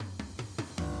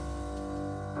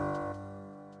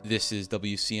This is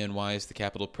WCNY's The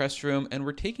Capitol Press Room, and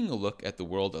we're taking a look at the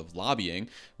world of lobbying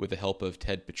with the help of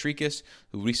Ted Potrikus,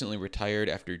 who recently retired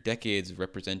after decades of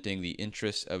representing the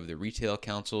interests of the Retail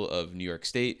Council of New York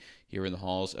State here in the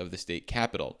halls of the state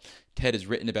capitol. Ted has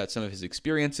written about some of his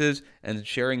experiences and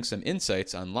sharing some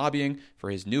insights on lobbying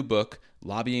for his new book,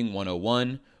 Lobbying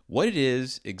 101, What It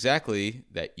Is Exactly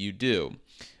That You Do.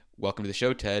 Welcome to the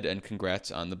show, Ted, and congrats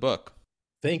on the book.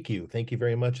 Thank you. Thank you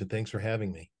very much. And thanks for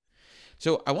having me.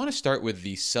 So I want to start with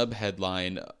the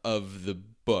subheadline of the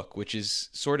book, which is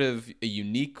sort of a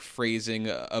unique phrasing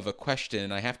of a question.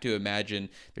 And I have to imagine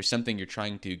there's something you're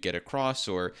trying to get across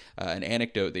or an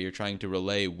anecdote that you're trying to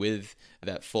relay with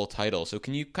that full title. So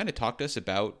can you kind of talk to us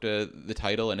about the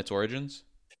title and its origins?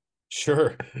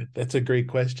 Sure. That's a great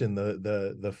question.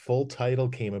 The full title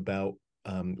came about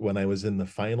when I was in the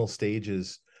final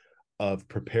stages of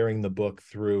preparing the book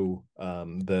through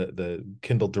the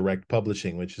Kindle Direct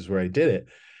Publishing, which is where I did it.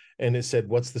 And it said,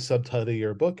 "What's the subtitle of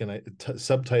your book?" And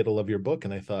subtitle of your book,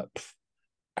 and I thought,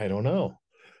 I don't know.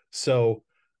 So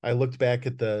I looked back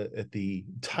at the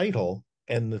title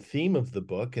and the theme of the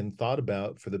book and thought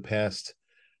about for the past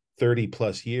 30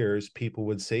 plus years, people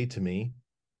would say to me,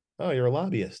 "Oh, you're a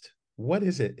lobbyist. What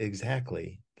is it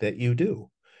exactly that you do?"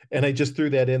 And I just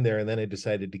threw that in there, and then I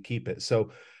decided to keep it.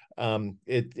 So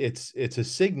it's a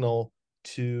signal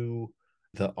to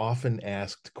the often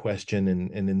asked question,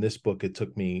 and in this book, it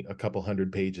took me a couple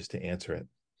hundred pages to answer it.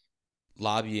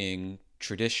 Lobbying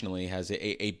traditionally has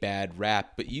a bad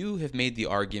rap, but you have made the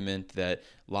argument that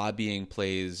lobbying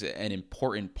plays an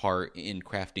important part in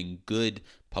crafting good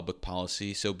public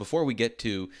policy. So before we get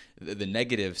to the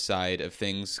negative side of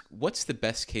things, what's the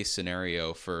best case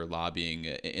scenario for lobbying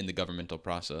in the governmental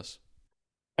process?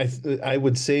 I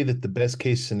would say that the best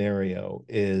case scenario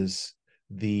is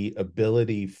the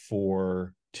ability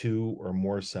for two or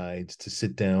more sides to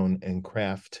sit down and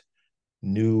craft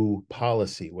new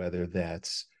policy, whether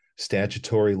that's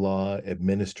statutory law,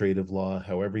 administrative law,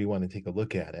 however you want to take a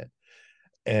look at it,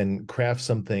 and craft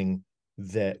something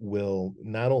that will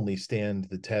not only stand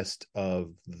the test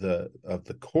of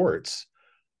the courts,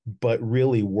 but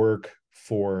really work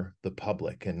for the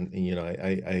public. And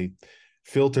I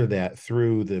filter that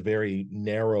through the very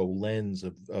narrow lens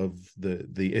of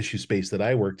the issue space that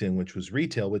I worked in, which was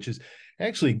retail, which is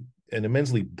actually an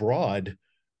immensely broad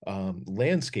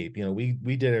landscape.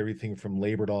 We did everything from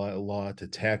labor law to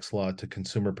tax law to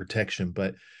consumer protection,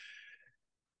 but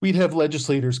we'd have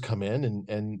legislators come in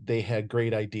and they had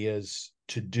great ideas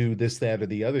to do this, that, or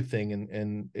the other thing.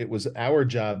 And it was our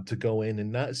job to go in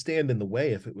and not stand in the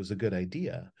way if it was a good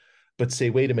idea, but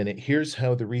say, wait a minute, here's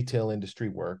how the retail industry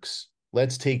works.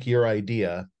 Let's take your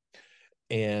idea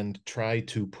and try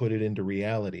to put it into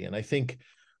reality. And I think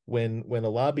when a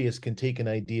lobbyist can take an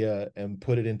idea and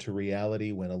put it into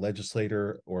reality, when a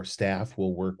legislator or staff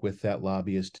will work with that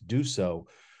lobbyist to do so,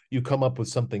 you come up with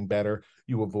something better.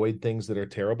 You avoid things that are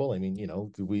terrible. I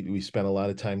mean, we spent a lot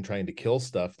of time trying to kill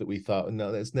stuff that we thought, no,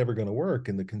 that's never going to work,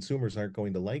 and the consumers aren't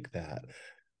going to like that.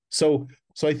 So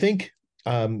I think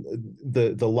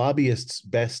the lobbyist's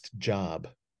best job,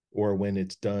 or when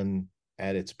it's done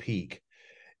at its peak,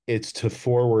 it's to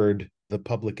forward the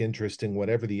public interest in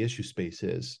whatever the issue space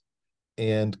is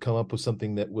and come up with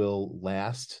something that will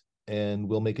last and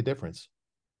will make a difference.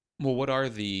 Well, what are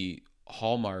the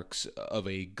hallmarks of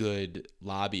a good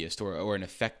lobbyist or an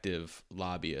effective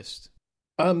lobbyist?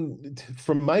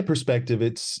 From my perspective,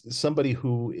 it's somebody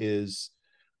who is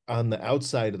on the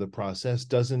outside of the process,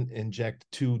 doesn't inject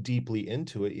too deeply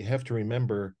into it. You have to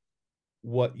remember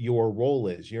what your role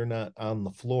is. You're not on the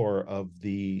floor of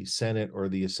the Senate or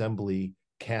the Assembly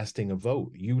casting a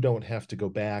vote. You don't have to go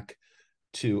back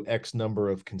to X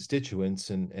number of constituents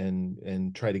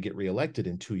and try to get reelected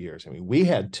in 2 years. I mean, we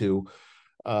had to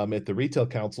at the Retail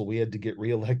Council, we had to get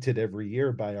reelected every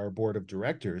year by our board of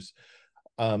directors.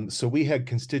 So we had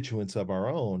constituents of our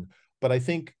own. But I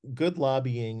think good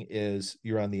lobbying is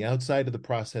you're on the outside of the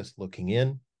process looking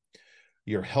in,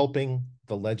 you're helping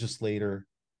the legislator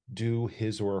do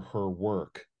his or her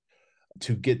work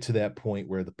to get to that point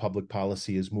where the public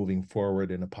policy is moving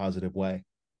forward in a positive way.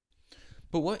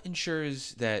 But what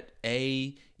ensures that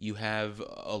A, you have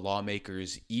a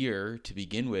lawmaker's ear to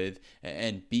begin with,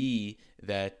 and B,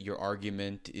 that your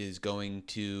argument is going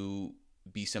to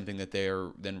be something that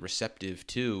they're then receptive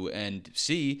to, and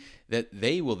C, that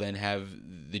they will then have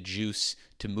the juice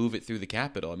to move it through the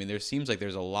Capitol? I mean, there seems like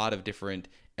there's a lot of different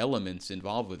elements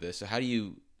involved with this. So, how do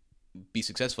you be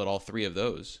successful at all three of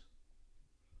those?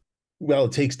 Well,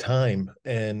 it takes time,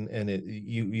 and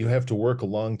you have to work a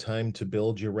long time to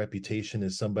build your reputation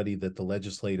as somebody that the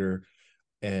legislator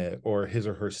or his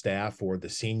or her staff or the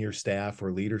senior staff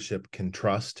or leadership can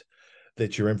trust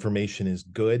that your information is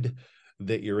good,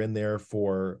 that you're in there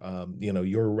for,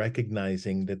 you're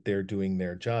recognizing that they're doing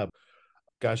their job.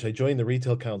 Gosh, I joined the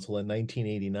Retail Council in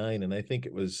 1989, and I think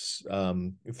it was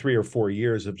 3 or 4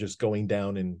 years of just going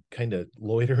down and kind of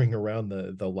loitering around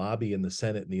the lobby and the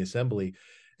Senate and the Assembly,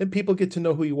 and people get to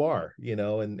know who you are,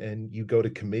 and you go to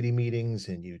committee meetings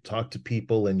and you talk to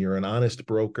people, and you're an honest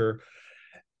broker.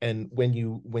 And when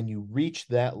you reach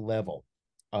that level,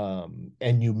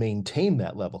 and you maintain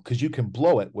that level, because you can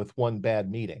blow it with one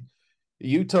bad meeting.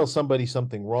 You tell somebody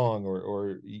something wrong,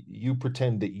 or you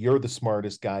pretend that you're the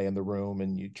smartest guy in the room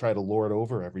and you try to lord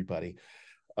over everybody.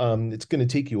 It's going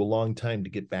to take you a long time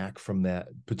to get back from that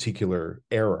particular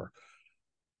error.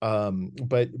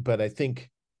 But I think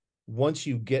once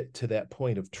you get to that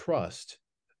point of trust,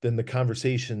 then the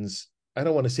conversations, I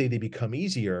don't want to say they become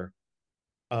easier,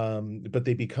 but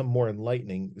they become more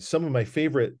enlightening. Some of my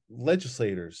favorite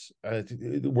legislators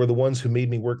were the ones who made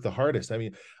me work the hardest. I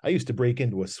mean, I used to break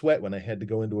into a sweat when I had to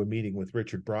go into a meeting with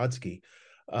Richard Brodsky,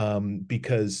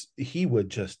 because he would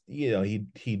just,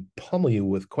 he'd pummel you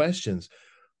with questions.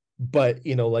 But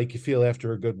like you feel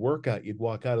after a good workout, you'd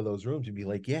walk out of those rooms and be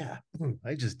like, "Yeah,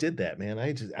 I just did that, man.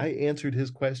 I answered his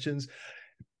questions."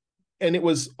 And it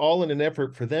was all in an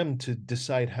effort for them to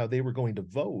decide how they were going to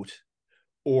vote,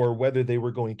 or whether they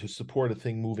were going to support a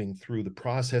thing moving through the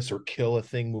process or kill a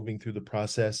thing moving through the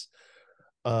process.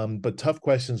 But tough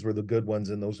questions were the good ones,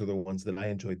 and those are the ones that I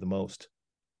enjoyed the most.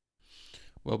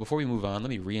 Well, before we move on, let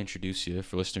me reintroduce you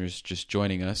for listeners just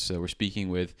joining us. We're speaking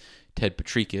with Ted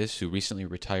Potrikus, who recently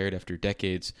retired after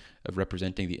decades of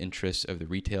representing the interests of the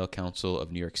Retail Council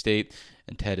of New York State.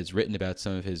 And Ted has written about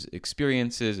some of his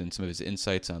experiences and some of his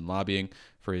insights on lobbying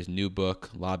for his new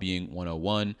book, Lobbying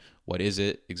 101. What is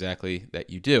it exactly that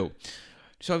you do?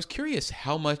 So I was curious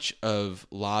how much of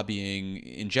lobbying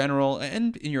in general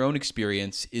and in your own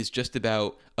experience is just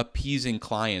about appeasing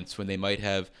clients when they might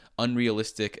have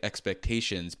unrealistic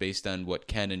expectations based on what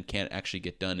can and can't actually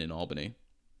get done in Albany.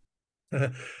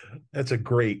 That's a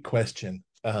great question.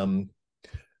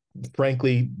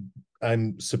 Frankly,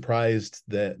 I'm surprised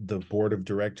that the board of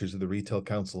directors of the Retail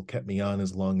Council kept me on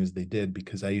as long as they did,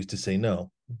 because I used to say, no,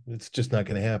 it's just not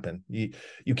going to happen.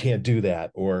 You can't do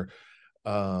that. Or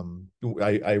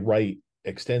I write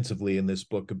extensively in this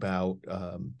book about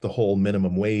the whole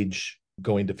minimum wage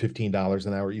going to $15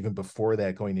 an hour, even before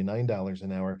that going to $9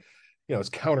 an hour. It's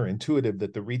counterintuitive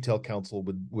that the Retail Council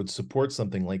would support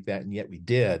something like that, and yet we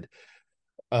did.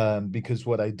 Because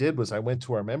what I did was I went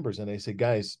to our members and I said,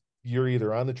 guys, you're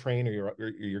either on the train or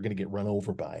you're going to get run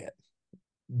over by it.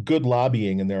 Good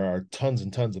lobbying, and there are tons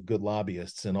and tons of good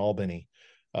lobbyists in Albany,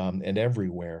 and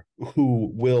everywhere,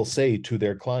 who will say to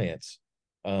their clients,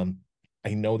 I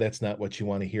know that's not what you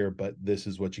want to hear, but this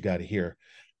is what you got to hear.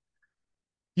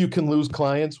 You can lose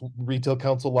clients. Retail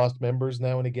Council lost members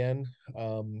now and again,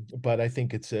 but I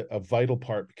think it's a vital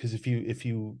part, because if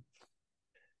you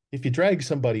drag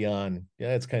somebody on,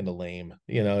 yeah, it's kind of lame.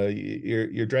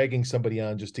 You're dragging somebody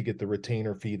on just to get the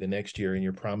retainer fee the next year, and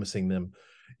you're promising them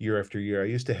year after year. I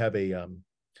used to have a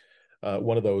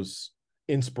one of those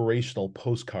inspirational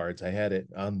postcards. I had it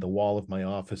on the wall of my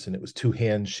office, and it was two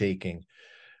hands shaking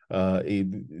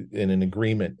in an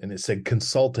agreement, and it said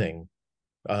consulting,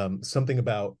 something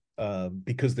about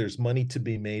because there's money to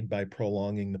be made by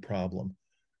prolonging the problem.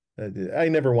 I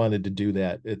never wanted to do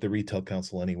that at the Retail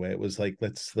Council anyway. It was like,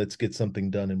 let's get something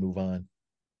done and move on.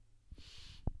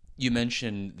 You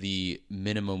mentioned the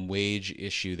minimum wage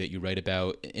issue that you write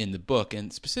about in the book,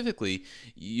 and specifically,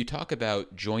 you talk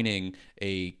about joining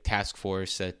a task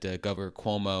force that Governor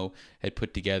Cuomo had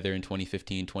put together in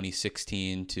 2015,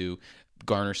 2016 to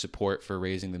garner support for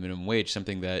raising the minimum wage,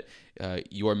 something that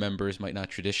your members might not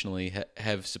traditionally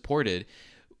have supported.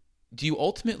 Do you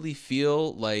ultimately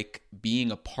feel like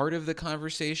being a part of the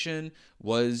conversation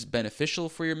was beneficial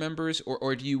for your members,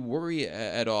 or do you worry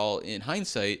at all in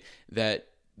hindsight that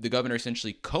the governor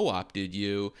essentially co-opted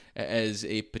you as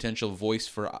a potential voice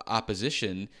for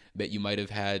opposition that you might have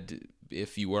had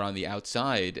if you were on the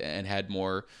outside and had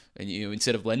more, and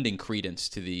instead of lending credence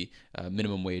to the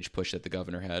minimum wage push that the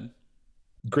governor had?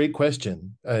 Great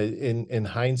question. In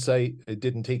hindsight, it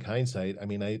didn't take hindsight. I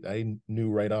mean, I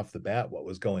knew right off the bat what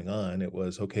was going on. It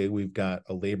was, okay, we've got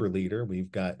a labor leader,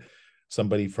 we've got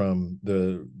somebody from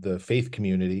the faith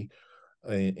community,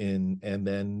 and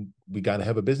then we got to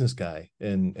have a business guy,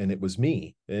 and it was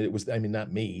me. It was, I mean,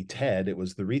 not me, Ted. It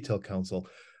was the Retail Council.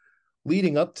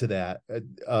 Leading up to that,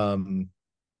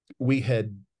 we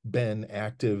had been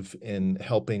active in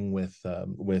helping with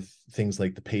things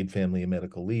like the Paid Family and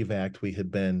Medical Leave Act. We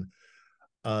had been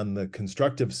on the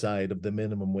constructive side of the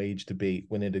minimum wage debate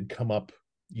when it had come up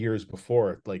years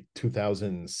before, like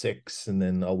 2006 and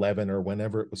then 11 or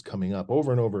whenever it was coming up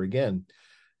over and over again,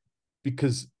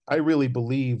 because I really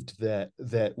believed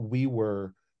that we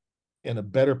were in a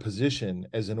better position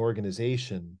as an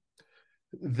organization.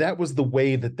 That was the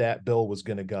way that bill was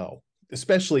going to go,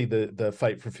 especially the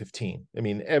fight for 15. I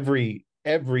mean,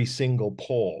 every single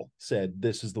poll said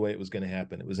this is the way it was going to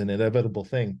happen. It was an inevitable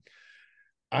thing.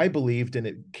 I believed, and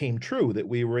it came true, that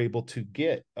we were able to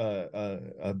get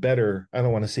a better, I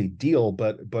don't want to say deal,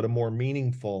 but a more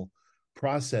meaningful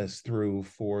process through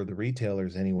for the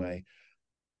retailers anyway,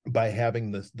 by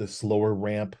having the slower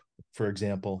ramp. For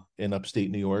example, in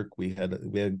upstate New York, we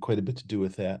had quite a bit to do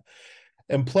with that.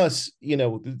 And plus,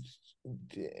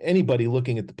 anybody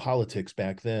looking at the politics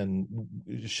back then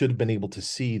should have been able to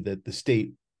see that the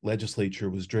state legislature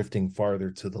was drifting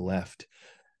farther to the left.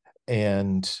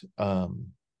 And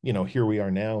here we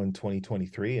are now in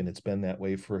 2023, and it's been that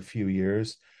way for a few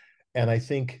years. And I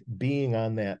think being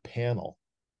on that panel,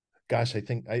 gosh, I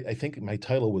think my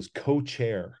title was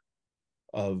co-chair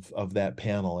of that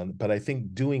panel, but I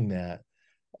think doing that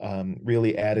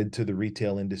really added to the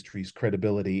retail industry's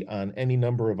credibility on any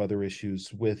number of other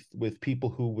issues with people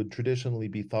who would traditionally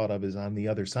be thought of as on the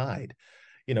other side.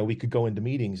 We could go into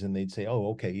meetings and they'd say, "Oh,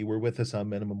 okay, you were with us on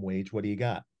minimum wage. What do you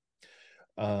got?"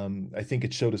 I think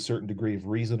it showed a certain degree of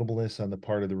reasonableness on the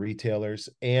part of the retailers.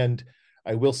 And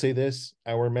I will say this,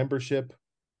 our membership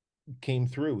came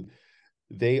through.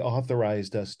 They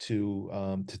authorized us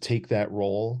to take that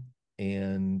role,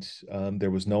 and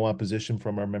there was no opposition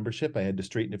from our membership. I had to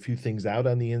straighten a few things out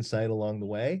on the inside along the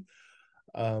way,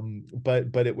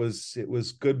 but it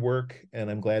was good work,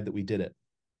 and I'm glad that we did it.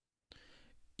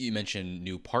 You mentioned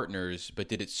new partners, but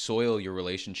did it soil your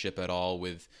relationship at all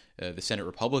with the Senate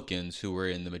Republicans who were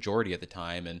in the majority at the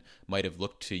time and might have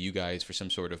looked to you guys for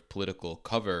some sort of political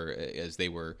cover as they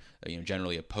were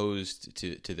generally opposed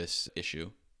to this issue?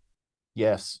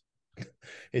 Yes,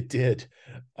 it did.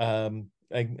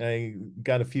 I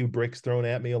got a few bricks thrown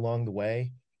at me along the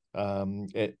way.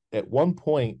 At one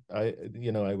point, I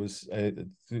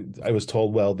was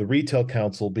told, well, the retail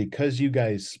council, because you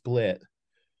guys split,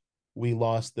 we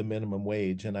lost the minimum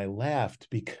wage. And I laughed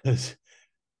because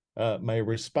my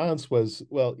response was,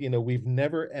 well, we've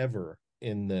never ever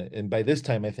and by this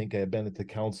time, I think I had been at the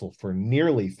council for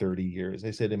nearly 30 years.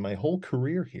 I said, in my whole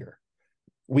career here,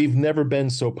 we've never been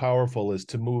so powerful as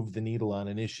to move the needle on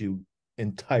an issue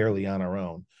entirely on our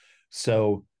own.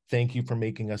 So thank you for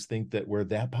making us think that we're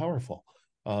that powerful.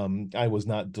 I was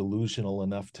not delusional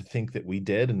enough to think that we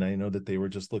did, and I know that they were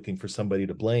just looking for somebody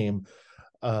to blame.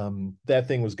 That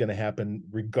thing was going to happen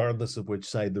regardless of which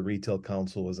side the retail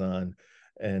council was on.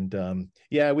 And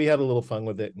yeah, we had a little fun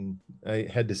with it, and I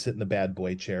had to sit in the bad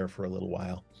boy chair for a little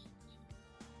while.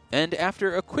 And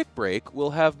after a quick break,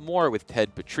 we'll have more with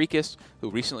Ted Potrikus,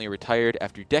 who recently retired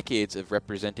after decades of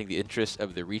representing the interests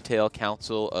of the Retail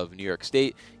Council of New York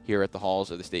State here at the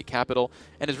halls of the state capitol,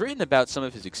 and has written about some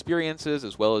of his experiences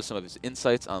as well as some of his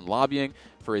insights on lobbying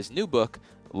for his new book,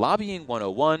 Lobbying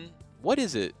 101. What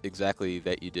is it exactly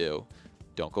that you do?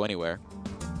 Don't go anywhere.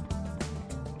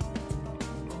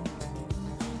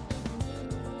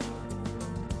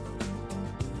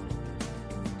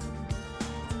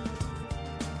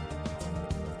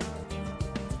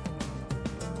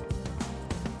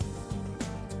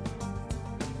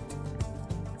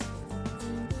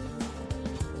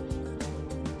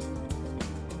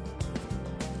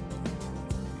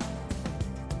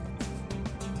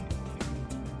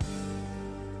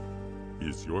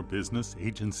 Is your business,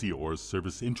 agency, or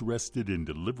service interested in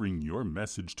delivering your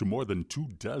message to more than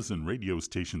 24 radio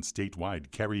stations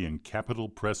statewide carrying Capitol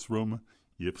Press Room?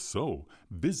 If so,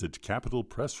 visit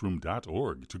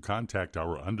capitolpressroom.org to contact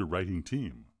our underwriting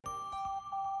team.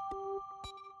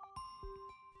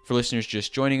 For listeners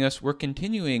just joining us, we're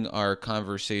continuing our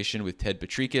conversation with Ted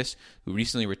Potrikus, who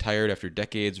recently retired after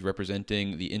decades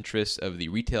representing the interests of the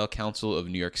Retail Council of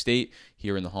New York State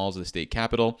here in the halls of the state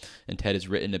capitol. And Ted has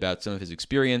written about some of his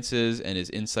experiences and his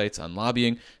insights on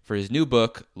lobbying for his new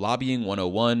book, Lobbying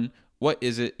 101. What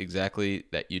is it exactly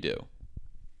that you do?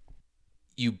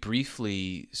 You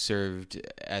briefly served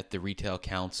at the Retail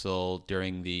Council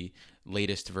during the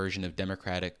latest version of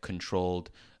Democratic-controlled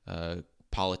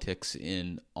politics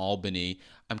in Albany.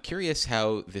 I'm curious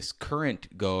how this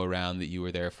current go-around that you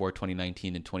were there for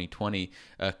 2019 and 2020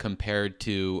 compared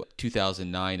to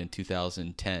 2009 and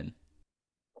 2010.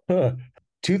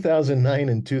 2009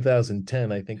 and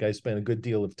 2010, I think I spent a good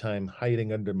deal of time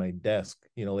hiding under my desk.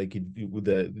 Like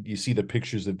you see the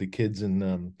pictures of the kids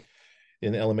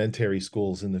in elementary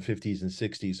schools in the 50s and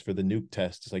 60s for the nuke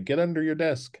test. It's like, get under your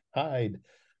desk, hide.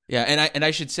 Yeah, and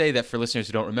I should say that for listeners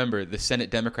who don't remember, the Senate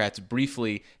Democrats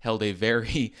briefly held a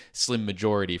very slim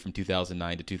majority from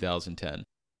 2009 to 2010.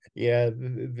 Yeah,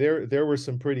 there were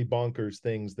some pretty bonkers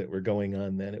things that were going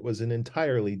on then. It was an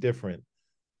entirely different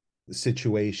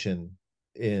situation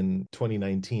in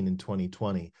 2019 and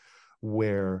 2020,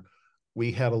 where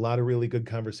we had a lot of really good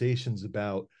conversations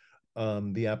about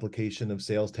the application of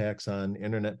sales tax on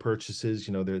internet purchases.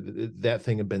 That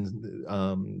thing had been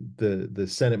the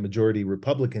Senate majority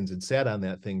Republicans had sat on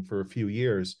that thing for a few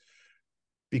years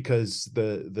because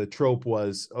the trope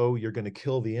was, oh, you're going to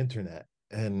kill the internet,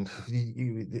 and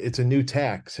it's a new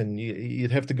tax, and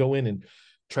you'd have to go in and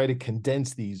try to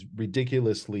condense these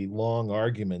ridiculously long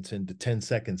arguments into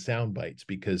 10-second sound bites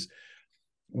because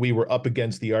we were up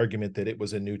against the argument that it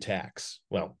was a new tax.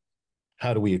 Well,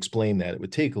 how do we explain that? It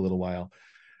would take a little while.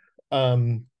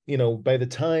 By the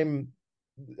time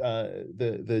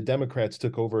the Democrats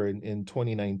took over in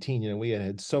 2019, we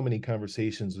had so many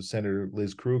conversations with Senator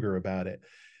Liz Krueger about it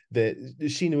that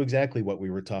she knew exactly what we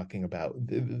were talking about,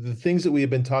 the things that we had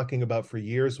been talking about for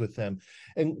years with them.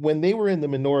 And when they were in the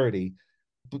minority,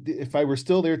 if I were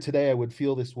still there today, I would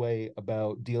feel this way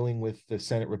about dealing with the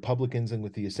Senate Republicans and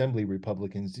with the Assembly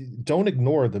Republicans. Don't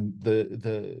ignore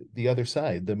the other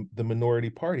side, the minority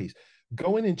parties.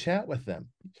 Go in and chat with them.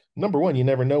 Number one, you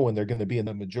never know when they're going to be in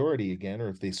the majority again, or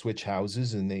if they switch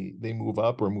houses and they move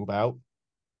up or move out.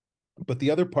 But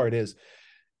the other part is,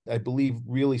 I believe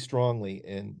really strongly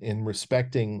in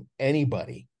respecting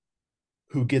anybody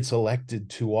who gets elected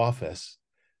to office.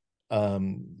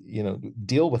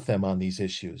 Deal with them on these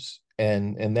issues.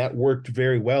 And that worked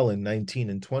very well in 19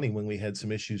 and 20 when we had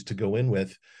some issues to go in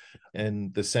with,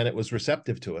 and the Senate was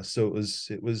receptive to us. So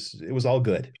it was all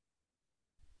good.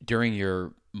 During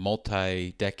your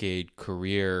multi-decade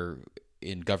career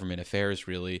in government affairs,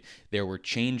 really, there were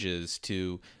changes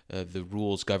to the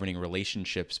rules governing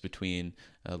relationships between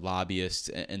lobbyists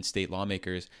and state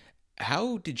lawmakers.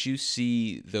 How did you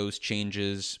see those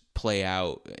changes play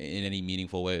out in any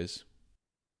meaningful ways?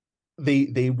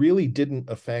 They really didn't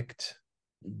affect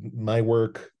my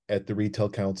work at the Retail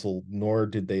Council, nor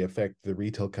did they affect the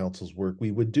Retail Council's work. We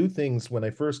would do things when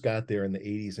I first got there in the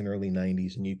 80s and early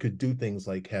 90s, and you could do things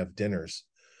like have dinners.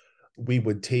 We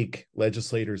would take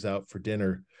legislators out for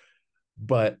dinner.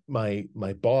 But my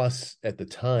boss at the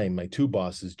time, my two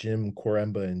bosses, Jim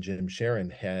Quaremba and Jim Sharon,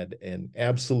 had an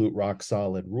absolute rock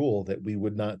solid rule that we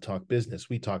would not talk business.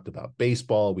 We talked about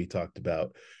baseball. We talked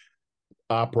about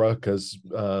opera because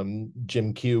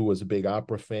Jim Q was a big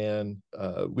opera fan.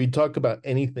 We'd talk about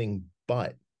anything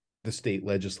but the state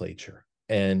legislature.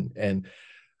 And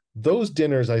those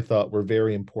dinners I thought were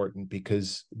very important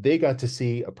because they got to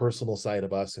see a personal side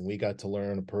of us and we got to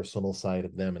learn a personal side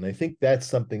of them. And I think that's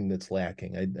something that's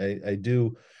lacking. I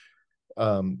do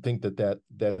think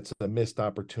that's a missed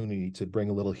opportunity to bring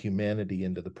a little humanity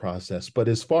into the process. But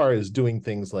as far as doing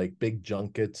things like big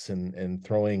junkets and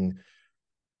throwing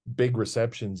big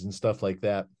receptions and stuff like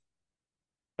that,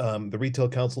 the Retail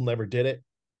Council never did it.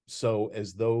 So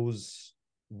as those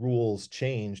rules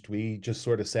changed, we just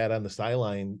sort of sat on the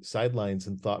sidelines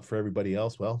and thought for everybody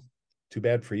else, well, too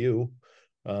bad for you.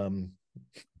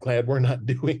 Glad we're not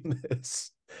doing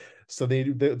this. So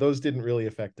those didn't really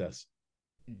affect us.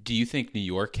 Do you think New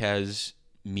York has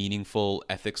meaningful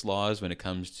ethics laws when it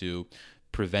comes to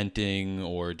preventing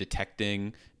or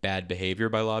detecting bad behavior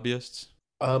by lobbyists?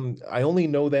 I only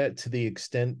know that to the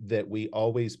extent that we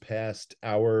always passed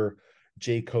our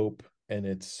JCOPE and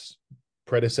its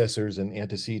predecessors and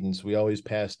antecedents. We always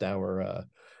passed our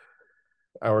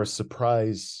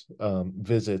surprise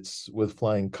visits with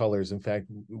flying colors. In fact,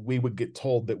 we would get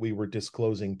told that we were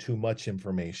disclosing too much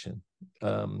information.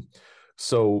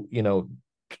 So,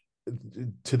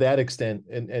 to that extent,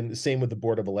 and the same with the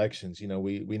Board of Elections,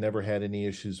 we never had any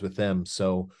issues with them.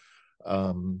 So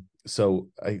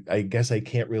I guess I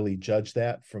can't really judge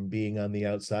that from being on the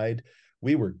outside.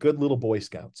 We were good little Boy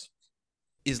Scouts.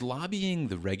 Is lobbying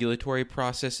the regulatory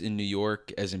process in New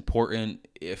York as important,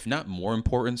 if not more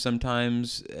important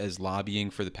sometimes, as lobbying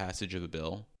for the passage of a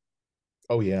bill?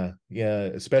 Oh, yeah. Yeah.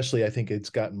 Especially, I think it's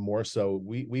gotten more so.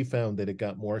 We found that it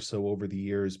got more so over the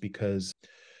years because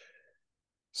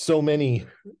so many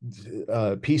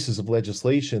pieces of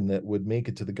legislation that would make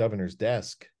it to the governor's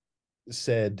desk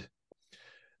said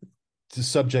to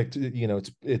subject,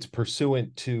 it's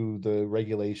pursuant to the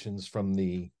regulations from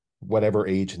the whatever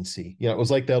agency. It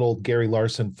was like that old Gary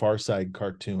Larson Far Side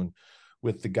cartoon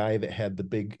with the guy that had the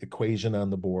big equation on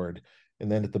the board.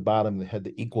 And then at the bottom, they had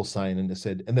the equal sign and it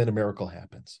said, and then a miracle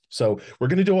happens. So we're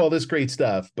going to do all this great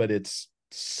stuff, but it's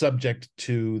subject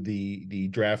to the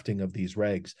drafting of these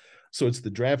regs. So it's the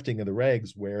drafting of the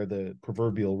regs where the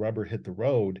proverbial rubber hit the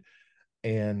road.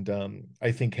 And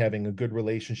I think having a good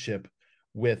relationship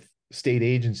with state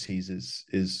agencies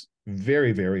is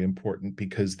very, very important,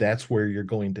 because that's where you're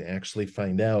going to actually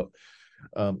find out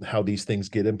how these things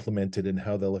get implemented and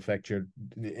how they'll affect your,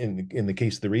 in the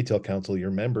case of the retail council,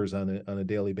 your members on a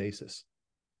daily basis.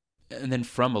 And then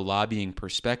from a lobbying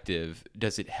perspective,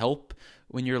 does it help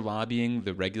when you're lobbying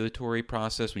the regulatory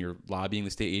process, when you're lobbying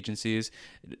the state agencies?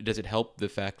 Does it help the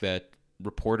fact that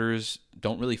reporters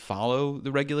don't really follow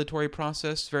the regulatory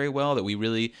process very well, that we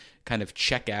really kind of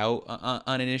check out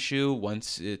on an issue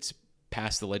once it's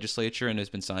passed the legislature and has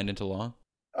been signed into law?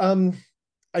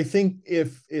 I think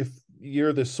if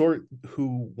you're the sort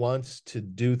who wants to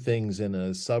do things in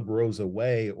a sub rosa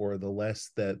way, or the less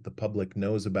that the public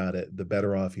knows about it, the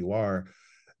better off you are,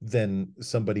 then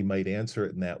somebody might answer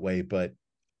it in that way. But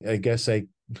I guess I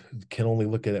can only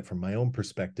look at it from my own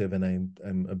perspective, and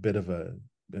I'm a bit of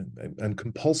I'm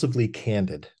compulsively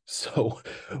candid. So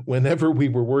whenever we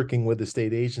were working with the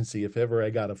state agency, if ever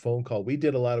I got a phone call, we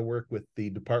did a lot of work with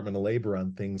the Department of Labor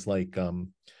on things like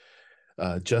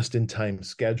just-in-time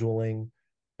scheduling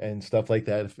and stuff like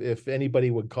that. If anybody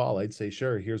would call, I'd say,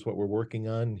 sure, here's what we're working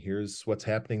on. Here's what's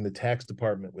happening in the tax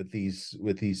department with these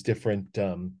different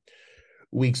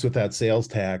weeks without sales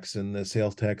tax and the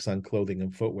sales tax on clothing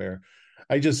and footwear.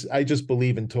 I just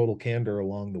believe in total candor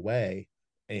along the way.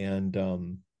 And,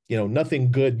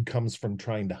 nothing good comes from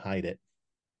trying to hide it.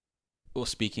 Well,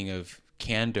 speaking of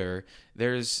candor,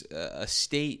 there's a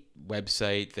state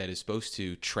website that is supposed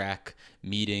to track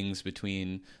meetings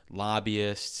between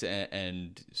lobbyists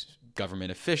and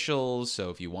government officials. So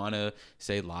if you want to,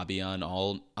 say, lobby on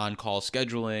all on-call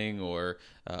scheduling or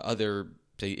other,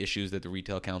 say, issues that the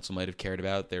retail council might have cared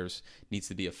about, there's needs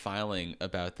to be a filing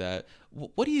about that.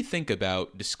 What do you think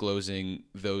about disclosing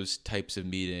those types of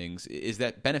meetings? Is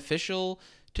that beneficial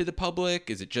to the public?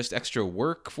 Is it just extra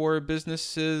work for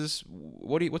businesses?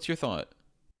 What's your thought?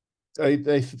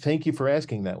 I thank you for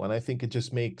asking that one. I think it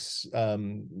just makes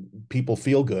people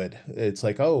feel good. It's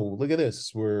like, oh, look at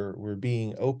this. We're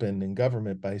being open in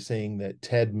government by saying that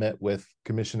Ted met with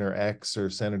Commissioner X or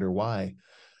Senator Y.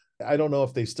 I don't know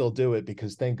if they still do it,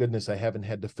 because thank goodness I haven't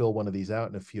had to fill one of these out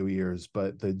in a few years.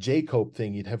 But the JCOPE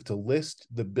thing, you'd have to list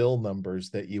the bill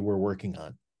numbers that you were working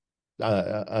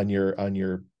on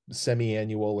your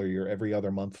semi-annual or your every other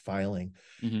month filing.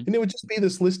 Mm-hmm. And it would just be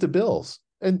this list of bills.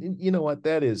 And you know what?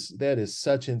 That is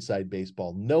such inside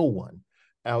baseball. No one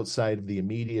outside of the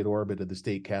immediate orbit of the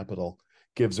state capitol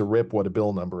gives a rip what a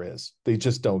bill number is. They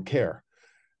just don't care.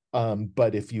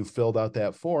 But if you filled out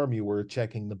that form, you were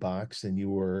checking the box and you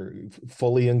were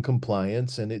fully in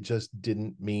compliance, and it just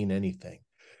didn't mean anything.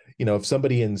 If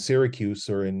somebody in Syracuse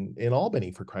or in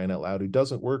Albany, for crying out loud, who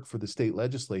doesn't work for the state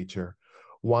legislature,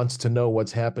 wants to know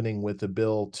what's happening with the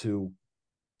bill to,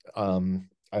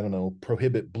 I don't know,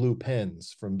 prohibit blue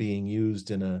pens from being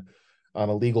used on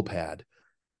a legal pad.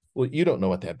 Well, you don't know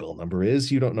what that bill number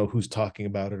is. You don't know who's talking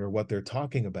about it or what they're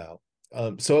talking about.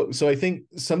 So I think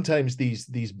sometimes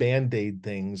these Band-Aid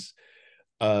things,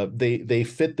 they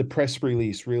fit the press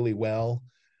release really well,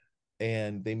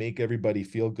 and they make everybody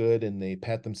feel good, and they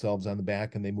pat themselves on the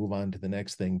back and they move on to the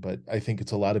next thing. But I think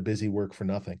it's a lot of busy work for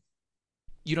nothing.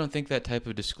 You don't think that type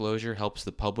of disclosure helps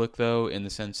the public, though, in the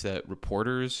sense that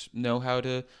reporters know how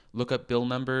to look up bill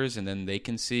numbers, and then they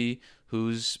can see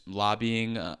who's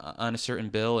lobbying on a certain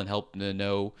bill and help to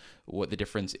know what the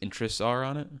different interests are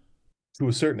on it? To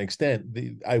a certain extent,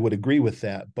 I would agree with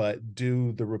that. But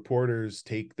do the reporters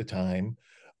take the time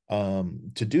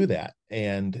to do that?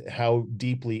 And how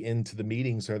deeply into the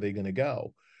meetings are they going to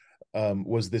go?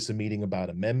 Was this a meeting about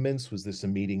amendments? Was this a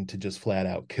meeting to just flat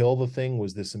out kill the thing?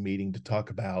 Was this a meeting to talk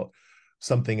about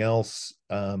something else?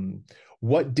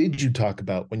 What did you talk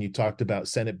about when you talked about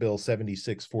Senate Bill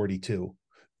 7642?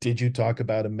 Did you talk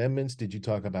about amendments? Did you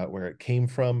talk about where it came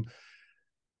from?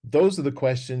 Those are the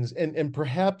questions. And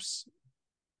perhaps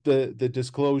the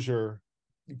disclosure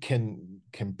can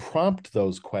prompt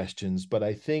those questions. But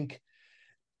I think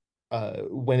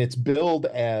when it's billed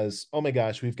as, oh my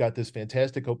gosh, we've got this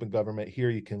fantastic open government here,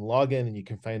 you can log in and you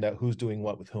can find out who's doing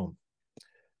what with whom,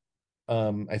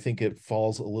 I think it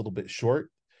falls a little bit short.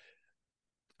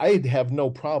 I'd have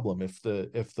no problem if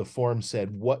the form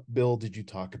said, what bill did you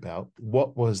talk about?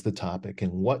 What was the topic?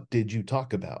 And what did you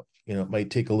talk about? It might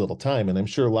take a little time. And I'm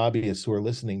sure lobbyists who are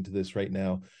listening to this right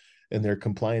now and their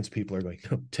compliance people are going,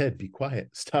 no, Ted, be quiet.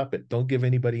 Stop it. Don't give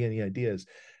anybody any ideas.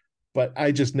 But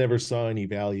I just never saw any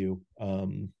value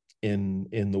in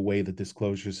the way the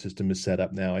disclosure system is set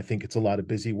up now. I think it's a lot of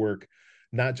busy work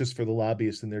not just for the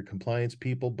lobbyists and their compliance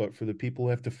people, but for the people who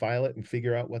have to file it and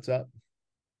figure out what's up.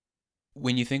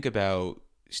 When you think about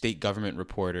state government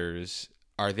reporters,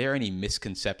 are there any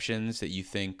misconceptions that you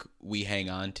think we hang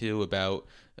on to about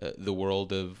the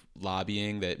world of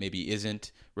lobbying that maybe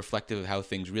isn't reflective of how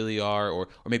things really are, or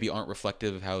maybe aren't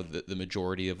reflective of how the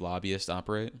majority of lobbyists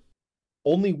operate?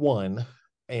 Only one.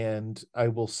 And I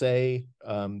will say,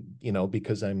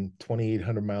 because I'm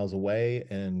 2,800 miles away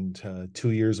and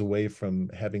 2 years away from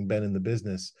having been in the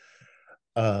business,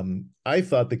 I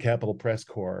thought the Capitol Press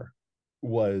Corps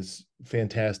was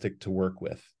fantastic to work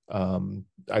with.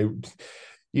 I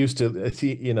used to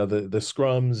see, the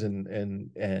scrums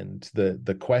and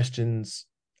the questions.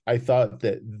 I thought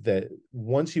that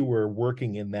once you were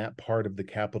working in that part of the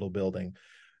Capitol building,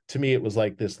 to me, it was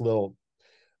like this little.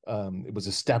 It was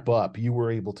a step up. You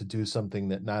were able to do something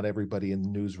that not everybody in the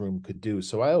newsroom could do.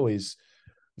 So I always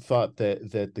thought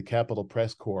that the Capitol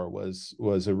Press Corps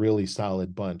was a really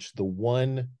solid bunch. The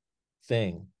one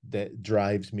thing that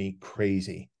drives me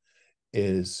crazy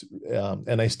is,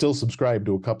 and I still subscribe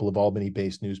to a couple of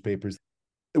Albany-based newspapers.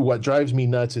 What drives me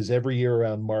nuts is every year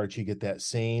around March, you get that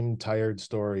same tired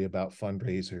story about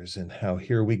fundraisers and how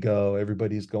here we go,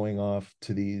 everybody's going off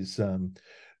to these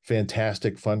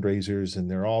fantastic fundraisers and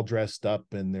they're all dressed up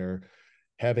and they're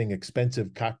having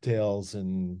expensive cocktails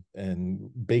and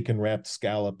bacon wrapped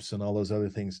scallops and all those other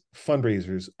things.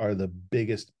 Fundraisers are the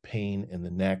biggest pain in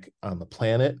the neck on the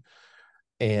planet.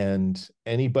 And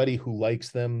anybody who likes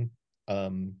them,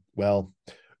 well,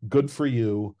 good for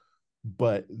you.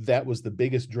 But that was the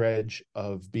biggest dredge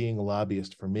of being a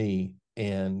lobbyist for me.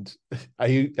 And I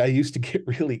used to get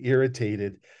really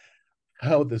irritated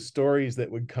how the stories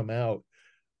that would come out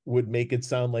would make it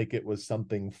sound like it was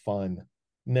something fun.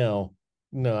 No,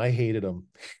 I hated them.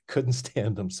 Couldn't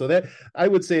stand them. So that, I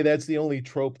would say, that's the only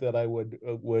trope that I would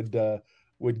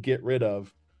get rid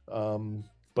of.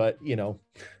 But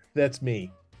that's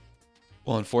me.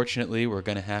 Well, unfortunately, we're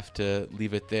going to have to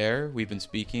leave it there. We've been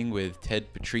speaking with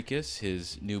Ted Potrikus.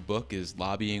 His new book is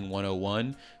Lobbying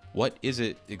 101. What is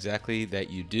it exactly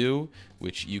that you do,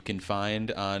 which you can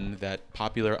find on that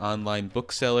popular online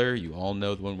bookseller. You all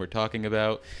know the one we're talking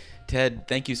about. Ted,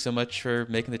 thank you so much for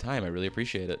making the time. I really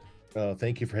appreciate it.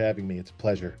 Thank you for having me. It's a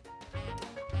pleasure.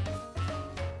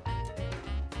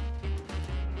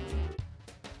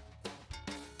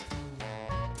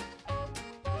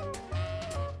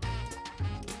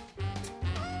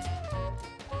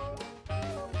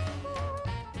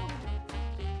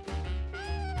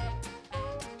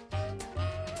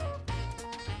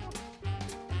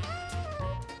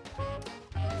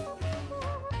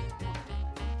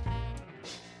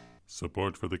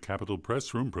 Support for the Capitol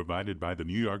Press Room provided by the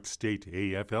New York State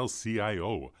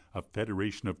AFL-CIO, a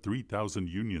federation of 3,000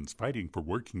 unions fighting for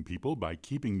working people by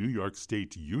keeping New York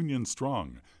State union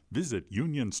strong. Visit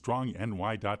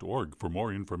unionstrongny.org for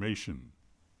more information.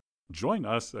 Join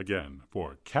us again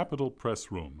for Capitol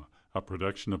Press Room, a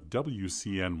production of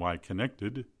WCNY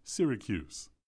Connected, Syracuse.